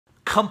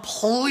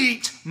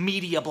complete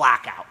media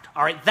blackout.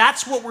 All right,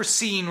 that's what we're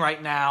seeing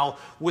right now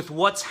with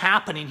what's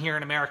happening here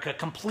in America,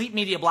 complete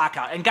media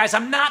blackout. And guys,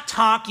 I'm not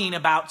talking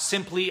about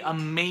simply a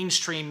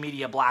mainstream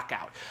media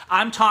blackout.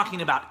 I'm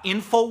talking about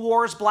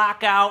InfoWars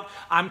blackout.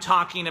 I'm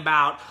talking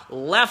about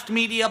left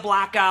media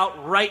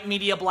blackout, right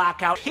media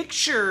blackout.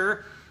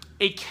 Picture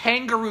a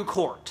kangaroo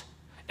court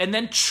and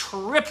then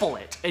triple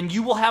it, and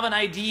you will have an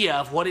idea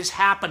of what is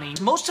happening.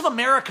 Most of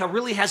America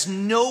really has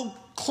no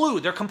clue.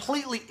 They're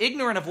completely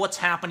ignorant of what's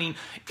happening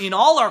in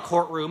all our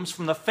courtrooms,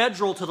 from the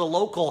federal to the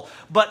local,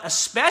 but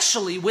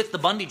especially with the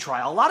Bundy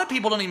trial. A lot of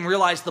people don't even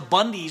realize the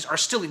Bundys are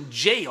still in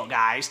jail,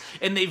 guys,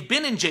 and they've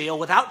been in jail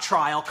without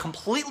trial,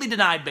 completely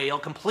denied bail,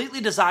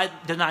 completely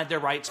denied their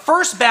rights.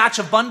 First batch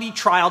of Bundy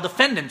trial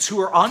defendants who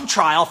are on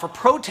trial for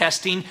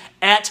protesting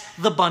at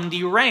the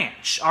Bundy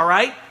Ranch, all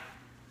right?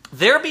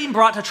 They're being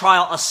brought to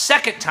trial a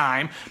second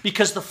time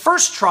because the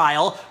first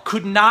trial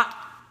could not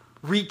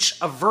reach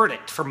a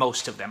verdict for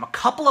most of them. A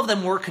couple of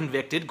them were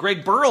convicted.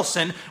 Greg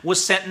Burleson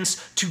was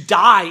sentenced to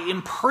die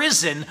in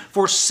prison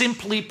for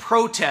simply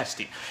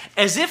protesting.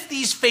 As if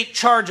these fake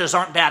charges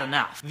aren't bad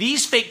enough.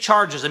 These fake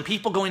charges and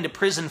people going to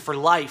prison for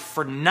life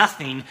for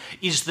nothing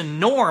is the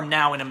norm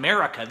now in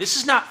America. This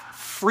is not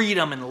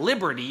freedom and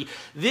liberty.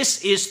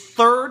 This is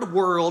third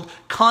world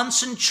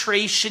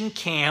concentration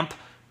camp,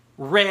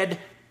 red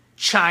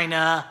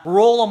China,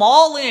 roll them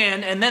all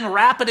in, and then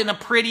wrap it in a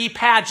pretty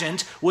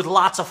pageant with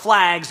lots of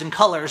flags and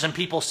colors and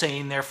people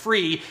saying they're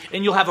free,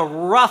 and you'll have a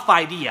rough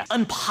idea.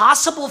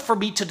 Impossible for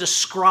me to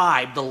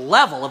describe the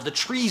level of the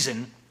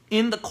treason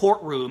in the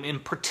courtroom, in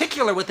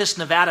particular with this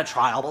Nevada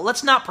trial, but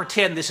let's not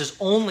pretend this is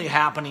only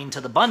happening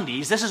to the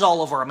Bundys. This is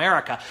all over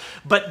America.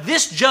 But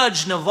this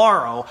Judge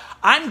Navarro,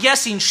 I'm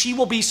guessing she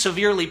will be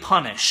severely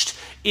punished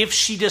if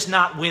she does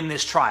not win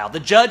this trial. The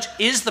judge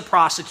is the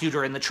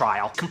prosecutor in the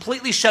trial,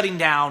 completely shutting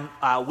down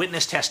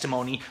witness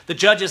testimony. The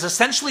judge is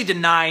essentially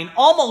denying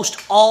almost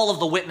all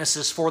of the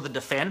witnesses for the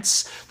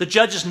defense. The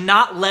judge is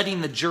not letting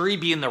the jury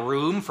be in the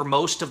room for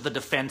most of the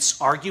defense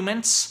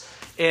arguments.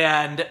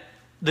 And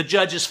the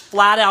judge is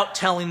flat out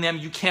telling them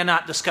you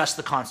cannot discuss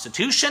the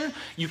Constitution,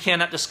 you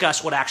cannot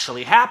discuss what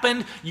actually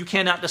happened, you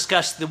cannot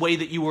discuss the way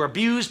that you were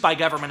abused by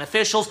government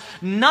officials.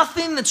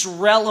 Nothing that's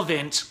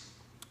relevant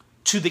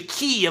to the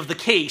key of the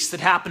case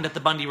that happened at the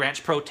Bundy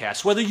Ranch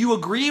protests, whether you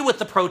agree with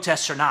the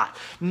protests or not.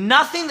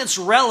 Nothing that's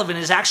relevant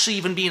is actually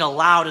even being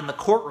allowed in the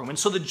courtroom. And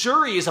so the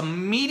jury is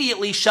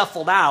immediately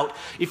shuffled out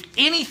if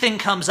anything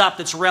comes up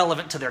that's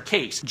relevant to their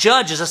case.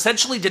 Judge is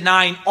essentially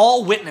denying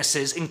all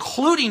witnesses,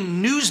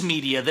 including news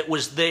media that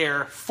was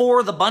there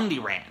for the Bundy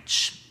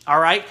Ranch. All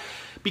right?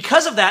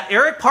 Because of that,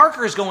 Eric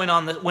Parker is went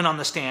on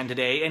the stand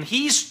today, and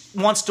he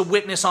wants to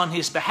witness on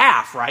his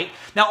behalf, right?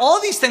 Now, all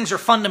of these things are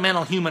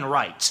fundamental human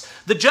rights.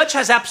 The judge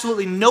has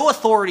absolutely no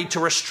authority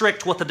to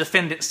restrict what the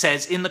defendant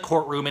says in the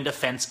courtroom in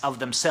defense of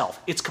themselves.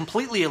 It's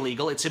completely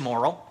illegal, it's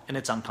immoral, and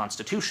it's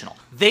unconstitutional.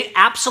 They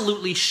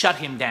absolutely shut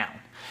him down.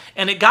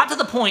 And it got to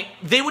the point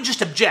they would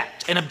just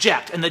object and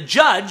object. And the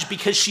judge,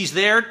 because she's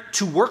there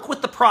to work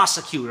with the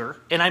prosecutor,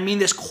 and I mean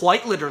this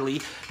quite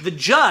literally, the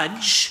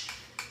judge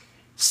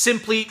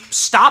simply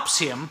stops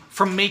him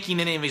from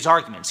making any of his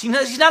arguments.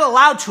 He's not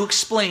allowed to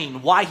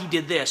explain why he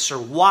did this or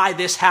why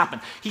this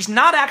happened. He's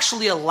not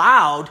actually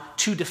allowed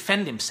to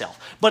defend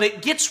himself. But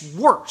it gets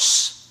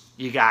worse,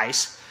 you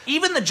guys.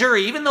 Even the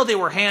jury, even though they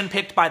were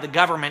handpicked by the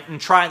government and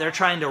they're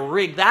trying to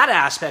rig that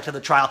aspect of the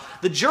trial,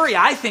 the jury,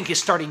 I think,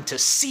 is starting to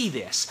see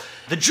this.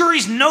 The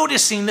jury's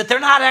noticing that they're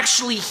not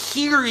actually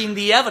hearing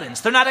the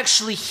evidence. They're not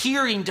actually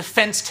hearing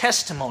defense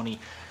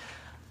testimony.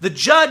 The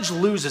judge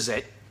loses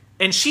it.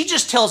 And she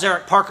just tells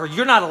Eric Parker,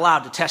 you're not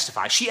allowed to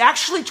testify. She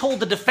actually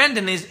told the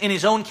defendant in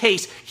his own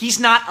case, he's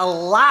not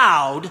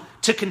allowed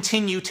to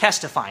continue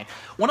testifying.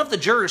 One of the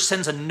jurors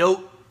sends a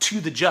note to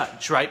the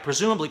judge, right?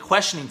 Presumably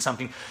questioning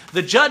something.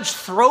 The judge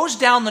throws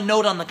down the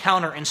note on the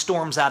counter and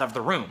storms out of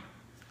the room.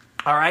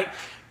 All right?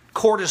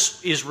 Court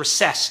is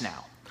recessed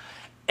now.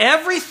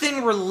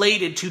 Everything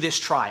related to this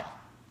trial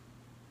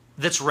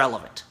that's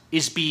relevant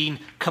is being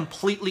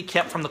completely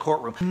kept from the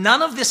courtroom.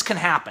 None of this can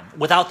happen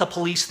without the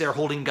police there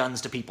holding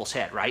guns to people's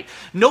head, right?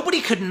 Nobody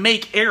could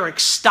make Eric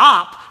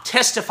stop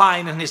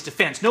testifying in his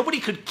defense. Nobody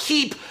could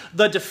keep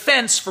the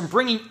defense from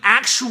bringing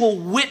actual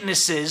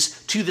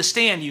witnesses to the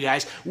stand, you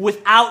guys,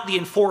 without the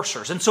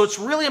enforcers. And so it's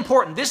really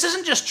important. This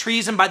isn't just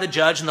treason by the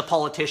judge and the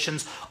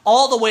politicians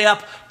all the way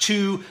up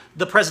to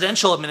the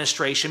presidential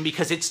administration,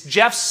 because it's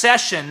Jeff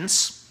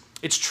Sessions,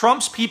 it's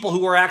Trump's people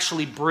who are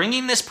actually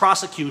bringing this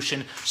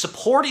prosecution,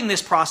 supporting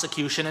this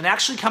prosecution, and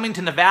actually coming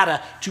to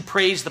Nevada to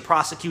praise the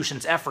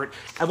prosecution's effort.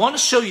 I want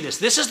to show you this.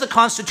 This is the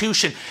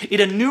Constitution. It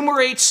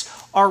enumerates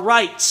our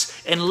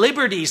rights and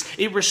liberties.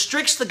 It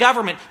restricts the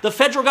government. The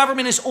federal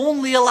government is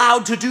only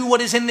allowed to do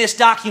what is in this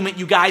document,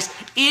 you guys.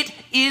 It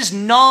is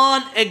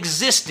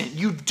non-existent.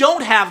 You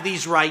don't have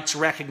these rights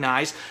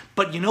recognized,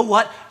 but you know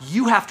what?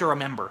 You have to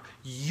remember,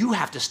 you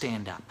have to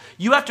stand up.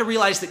 You have to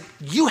realize that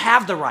you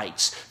have the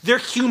rights. They're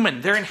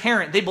human. They're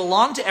inherent. They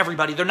belong to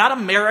everybody. They're not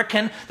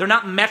American. They're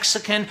not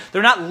Mexican.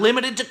 They're not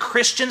limited to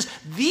Christians.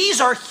 These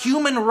are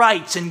human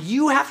rights, and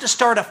you have to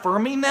start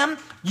affirming them.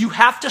 You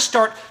have to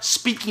start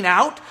speaking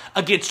out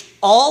against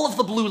all of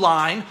the blue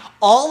line,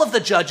 all of the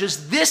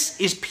judges. This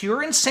is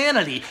pure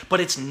insanity, but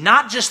it's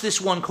not just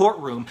this one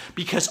courtroom,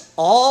 because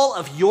all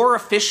of your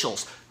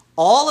officials,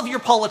 all of your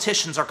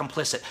politicians are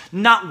complicit.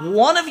 Not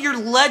one of your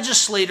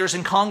legislators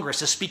in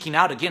Congress is speaking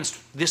out against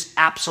this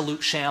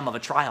absolute sham of a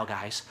trial,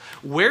 guys.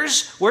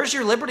 Where's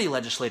your liberty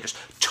legislators?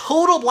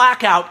 Total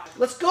blackout.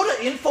 Let's go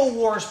to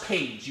InfoWars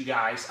page, you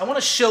guys. I want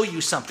to show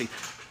you something.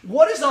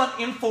 What is on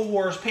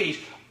InfoWars page?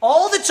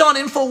 All that's on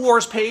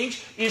InfoWars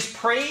page is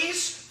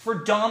praise for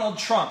Donald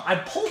Trump. I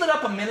pulled it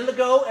up a minute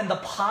ago, and the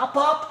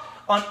pop-up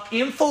on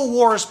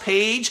InfoWars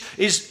page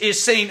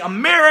is saying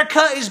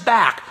America is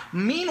back.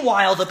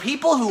 Meanwhile, the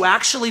people who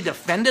actually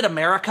defended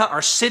America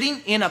are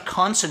sitting in a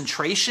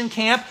concentration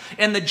camp,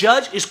 and the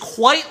judge is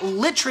quite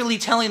literally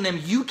telling them,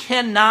 you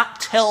cannot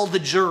tell the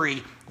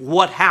jury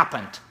what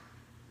happened.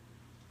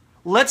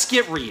 Let's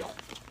get real.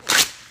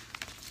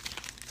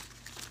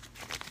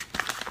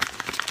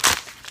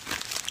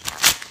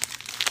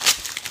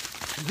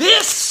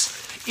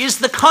 This is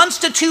the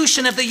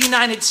Constitution of the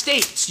United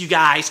States, you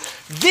guys.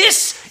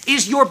 This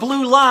is your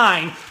blue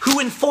line who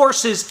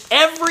enforces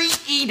every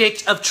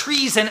edict of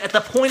treason at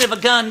the point of a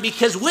gun,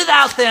 because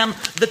without them,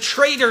 the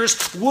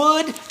traitors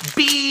would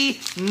be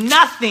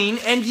nothing,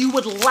 and you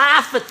would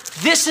laugh at.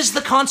 This is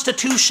the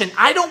Constitution.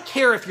 I don't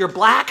care if you're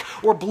black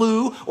or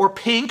blue or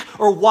pink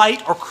or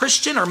white or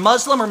Christian or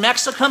Muslim or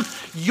Mexican.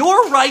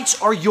 Your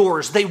rights are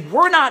yours. They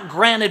were not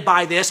granted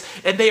by this,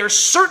 and they are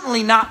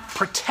certainly not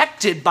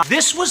protected by.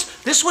 This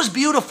was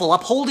beautiful,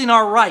 upholding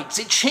our rights.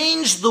 It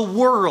changed the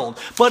world,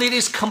 but it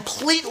is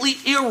completely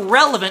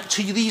irrelevant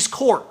to these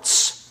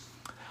courts.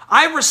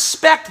 I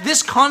respect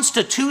this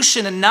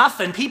Constitution enough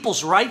and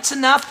people's rights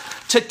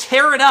enough to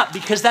tear it up,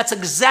 because that's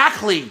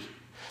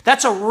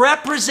a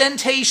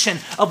representation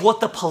of what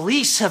the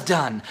police have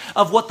done,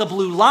 of what the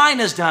blue line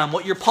has done,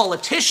 what your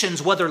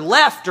politicians, whether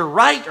left or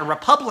right or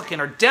Republican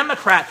or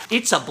Democrat,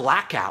 it's a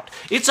blackout.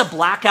 It's a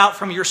blackout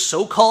from your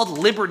so-called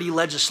liberty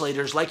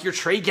legislators like your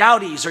Trey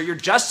Gowdies or your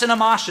Justin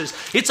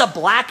Amashas. It's a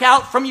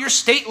blackout from your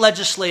state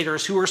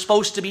legislators who are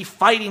supposed to be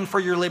fighting for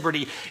your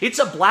liberty. It's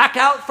a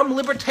blackout from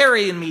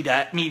libertarian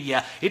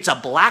media. It's a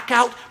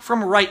blackout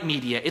from right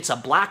media. It's a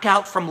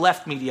blackout from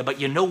left media.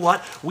 But you know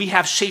what? We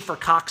have Schaefer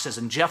Coxes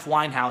and Jeff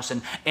Winehouse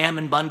and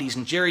Ammon Bundys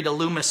and Jerry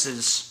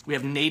DeLoomis's. We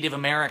have Native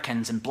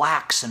Americans and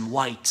blacks and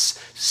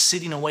whites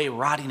sitting away,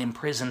 rotting in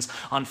prisons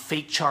on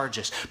fake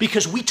charges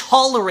because we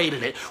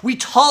tolerated it. We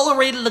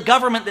tolerated the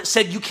government that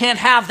said you can't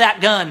have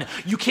that gun.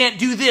 You can't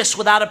do this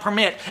without a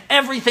permit.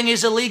 Everything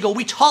is illegal.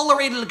 We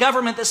tolerated the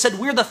government that said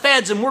we're the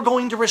feds and we're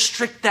going to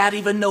restrict that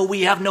even though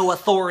we have no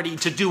authority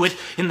to do it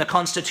in the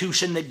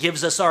Constitution that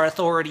gives us our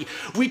authority.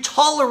 We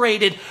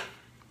tolerated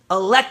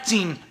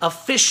electing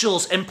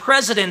officials and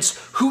presidents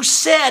who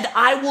said,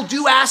 I will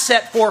do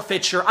asset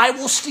forfeiture. I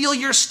will steal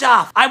your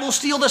stuff. I will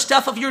steal the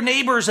stuff of your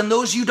neighbors and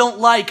those you don't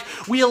like.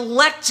 We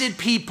elected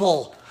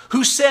people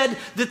who said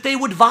that they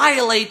would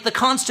violate the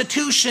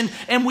Constitution,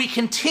 and we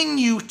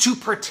continue to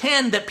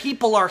pretend that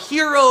people are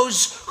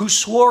heroes who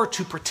swore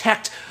to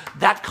protect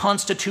that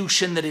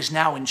Constitution that is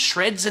now in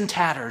shreds and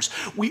tatters.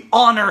 We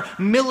honor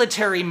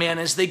military men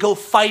as they go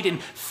fight in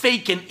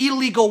fake and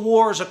illegal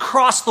wars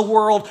across the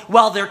world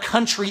while their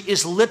country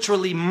is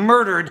literally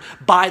murdered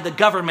by the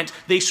government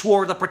they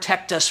swore to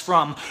protect us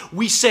from.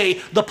 We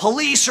say the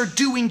police are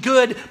doing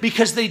good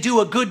because they do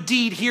a good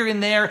deed here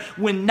and there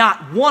when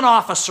not one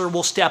officer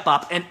will step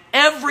up, and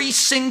every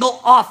single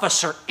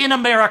officer in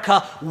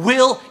America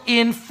will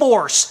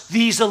enforce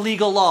these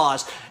illegal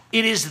laws.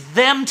 It is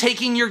them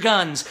taking your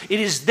guns. It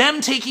is them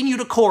taking you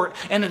to court.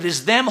 And it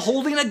is them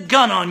holding a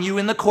gun on you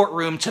in the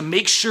courtroom to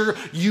make sure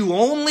you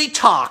only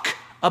talk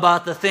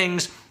about the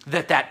things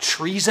that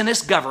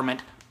treasonous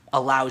government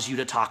allows you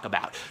to talk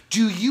about.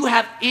 Do you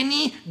have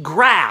any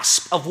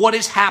grasp of what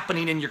is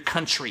happening in your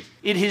country?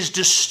 It is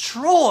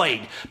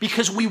destroyed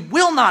because we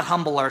will not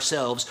humble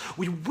ourselves.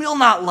 We will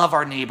not love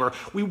our neighbor.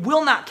 We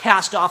will not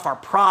cast off our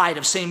pride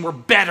of saying we're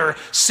better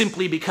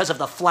simply because of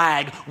the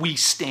flag we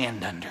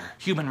stand under.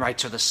 Human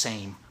rights are the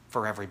same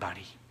for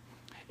everybody.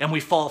 And we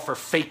fall for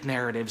fake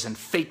narratives and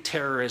fake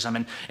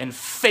terrorism and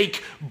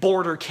fake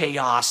border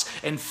chaos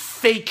and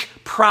fake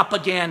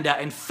propaganda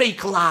and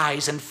fake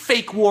lies and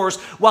fake wars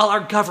while our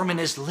government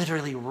is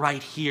literally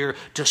right here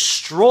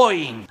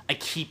destroying. I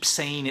keep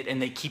saying it and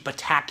they keep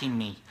attacking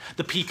me.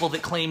 The people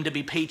that claim to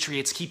be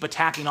patriots keep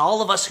attacking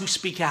all of us who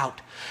speak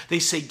out. They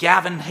say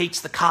Gavin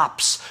hates the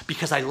cops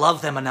because I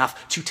love them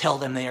enough to tell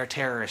them they are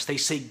terrorists. They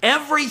say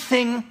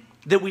everything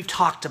that we've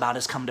talked about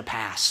has come to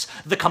pass.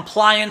 The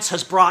compliance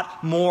has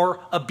brought more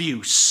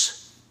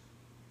abuse.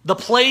 The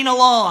playing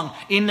along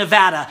in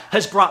Nevada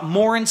has brought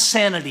more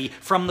insanity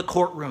from the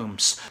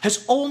courtrooms,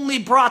 has only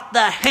brought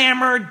the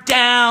hammer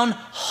down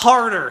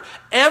harder.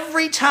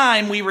 Every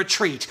time we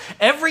retreat,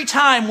 every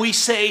time we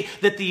say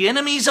that the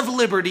enemies of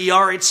liberty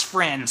are its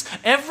friends,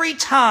 every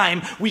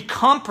time we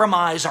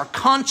compromise our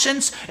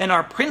conscience and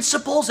our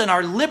principles and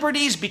our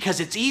liberties because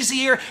it's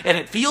easier and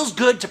it feels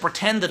good to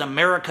pretend that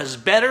America's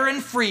better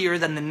and freer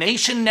than the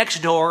nation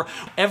next door,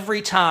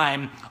 every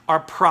time our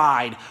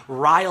pride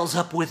riles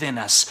up within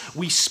us,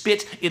 we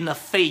spit in the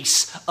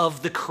face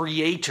of the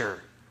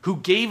Creator who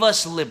gave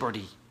us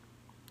liberty.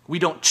 We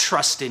don't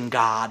trust in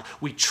God,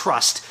 we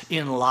trust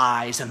in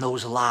lies, and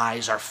those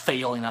lies are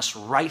failing us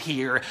right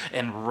here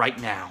and right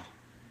now.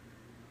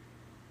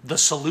 The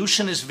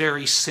solution is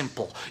very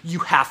simple. You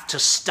have to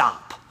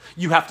stop.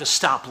 You have to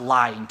stop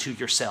lying to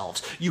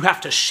yourselves. You have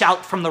to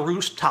shout from the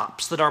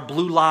rooftops that our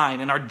blue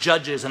line and our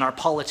judges and our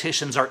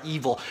politicians are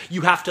evil.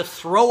 You have to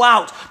throw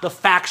out the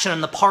faction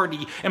and the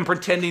party and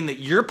pretending that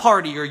your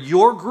party or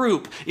your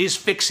group is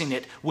fixing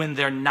it when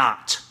they're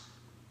not.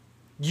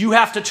 You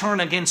have to turn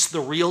against the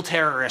real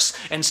terrorists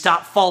and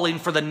stop falling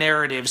for the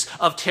narratives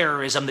of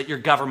terrorism that your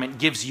government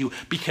gives you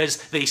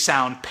because they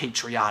sound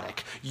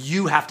patriotic.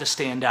 You have to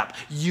stand up.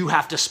 You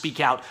have to speak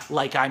out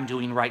like I'm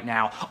doing right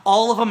now.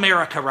 All of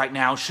America right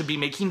now should be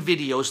making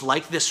videos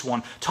like this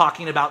one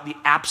talking about the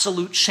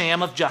absolute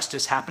sham of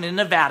justice happening in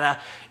Nevada,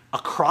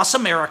 across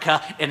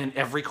America, and in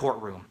every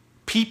courtroom.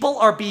 People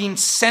are being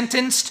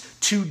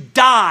sentenced to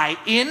die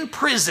in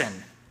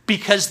prison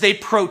because they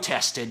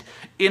protested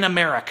in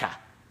America.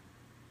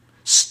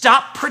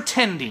 Stop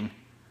pretending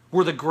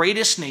we're the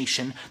greatest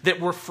nation,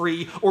 that we're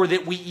free, or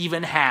that we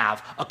even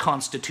have a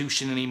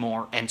constitution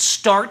anymore, and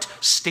start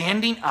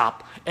standing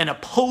up and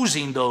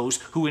opposing those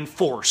who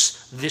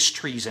enforce this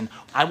treason.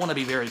 I want to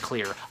be very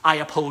clear. I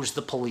oppose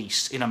the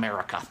police in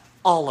America.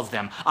 All of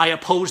them. I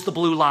oppose the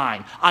blue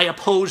line. I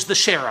oppose the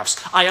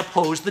sheriffs. I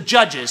oppose the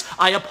judges.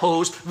 I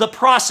oppose the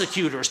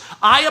prosecutors.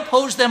 I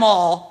oppose them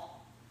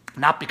all,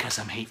 not because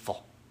I'm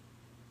hateful,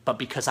 but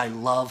because I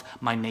love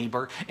my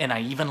neighbor, and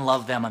I even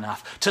love them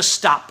enough to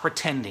stop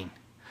pretending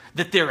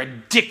that their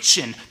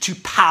addiction to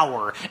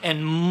power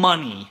and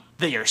money,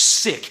 they are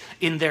sick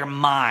in their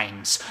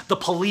minds. The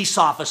police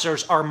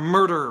officers are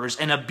murderers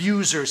and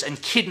abusers and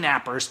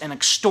kidnappers and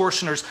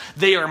extortioners.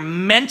 They are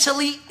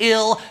mentally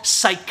ill,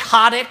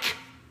 psychotic,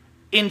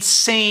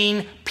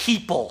 insane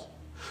people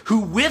who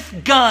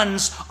with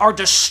guns are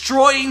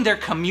destroying their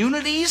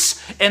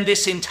communities and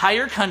this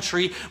entire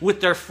country with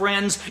their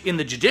friends in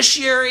the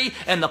judiciary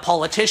and the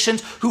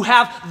politicians who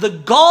have the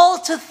gall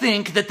to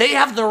think that they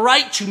have the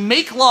right to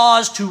make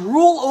laws to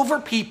rule over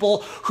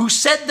people who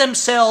said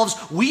themselves,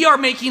 we are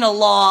making a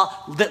law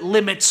that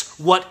limits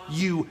what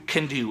you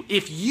can do.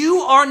 If you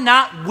are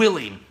not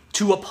willing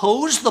to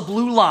oppose the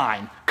blue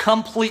line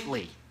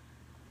completely,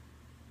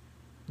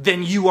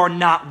 then you are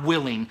not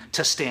willing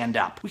to stand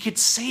up. We could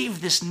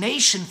save this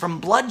nation from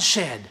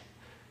bloodshed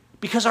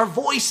because our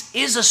voice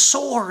is a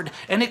sword,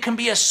 and it can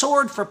be a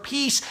sword for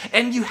peace,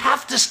 and you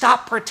have to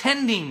stop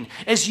pretending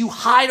as you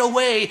hide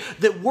away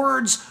that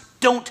words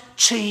don't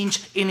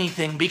change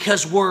anything,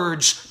 because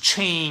words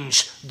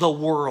change the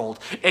world.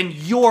 And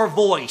your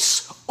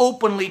voice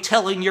openly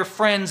telling your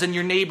friends and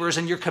your neighbors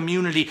and your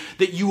community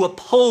that you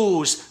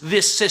oppose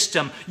this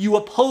system, you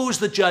oppose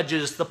the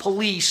judges, the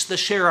police, the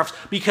sheriffs,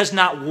 because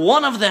not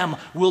one of them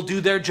will do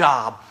their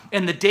job.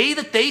 And the day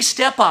that they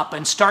step up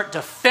and start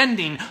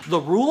defending the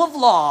rule of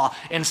law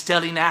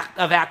instead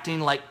of acting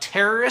like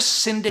terrorist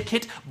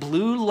syndicate,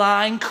 blue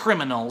line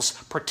criminals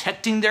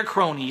protecting their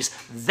cronies,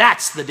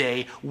 that's the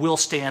day we'll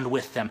stand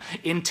with them.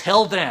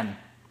 Until then,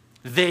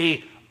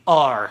 they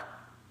are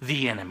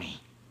the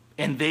enemy,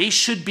 and they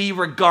should be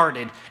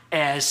regarded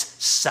as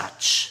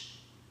such.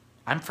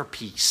 I'm for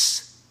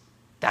peace.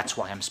 That's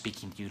why I'm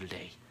speaking to you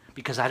today,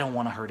 because I don't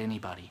want to hurt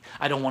anybody.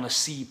 I don't want to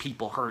see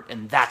people hurt,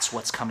 and that's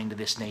what's coming to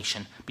this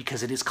nation,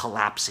 because it is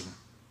collapsing.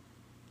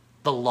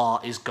 The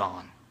law is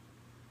gone.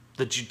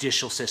 The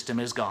judicial system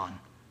is gone,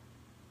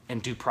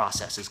 and due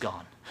process is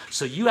gone.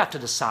 So you have to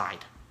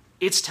decide.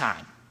 It's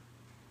time.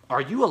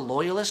 Are you a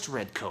loyalist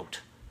redcoat?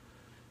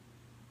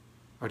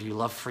 Or do you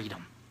love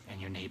freedom and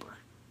your neighbor?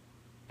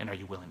 And are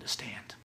you willing to stand?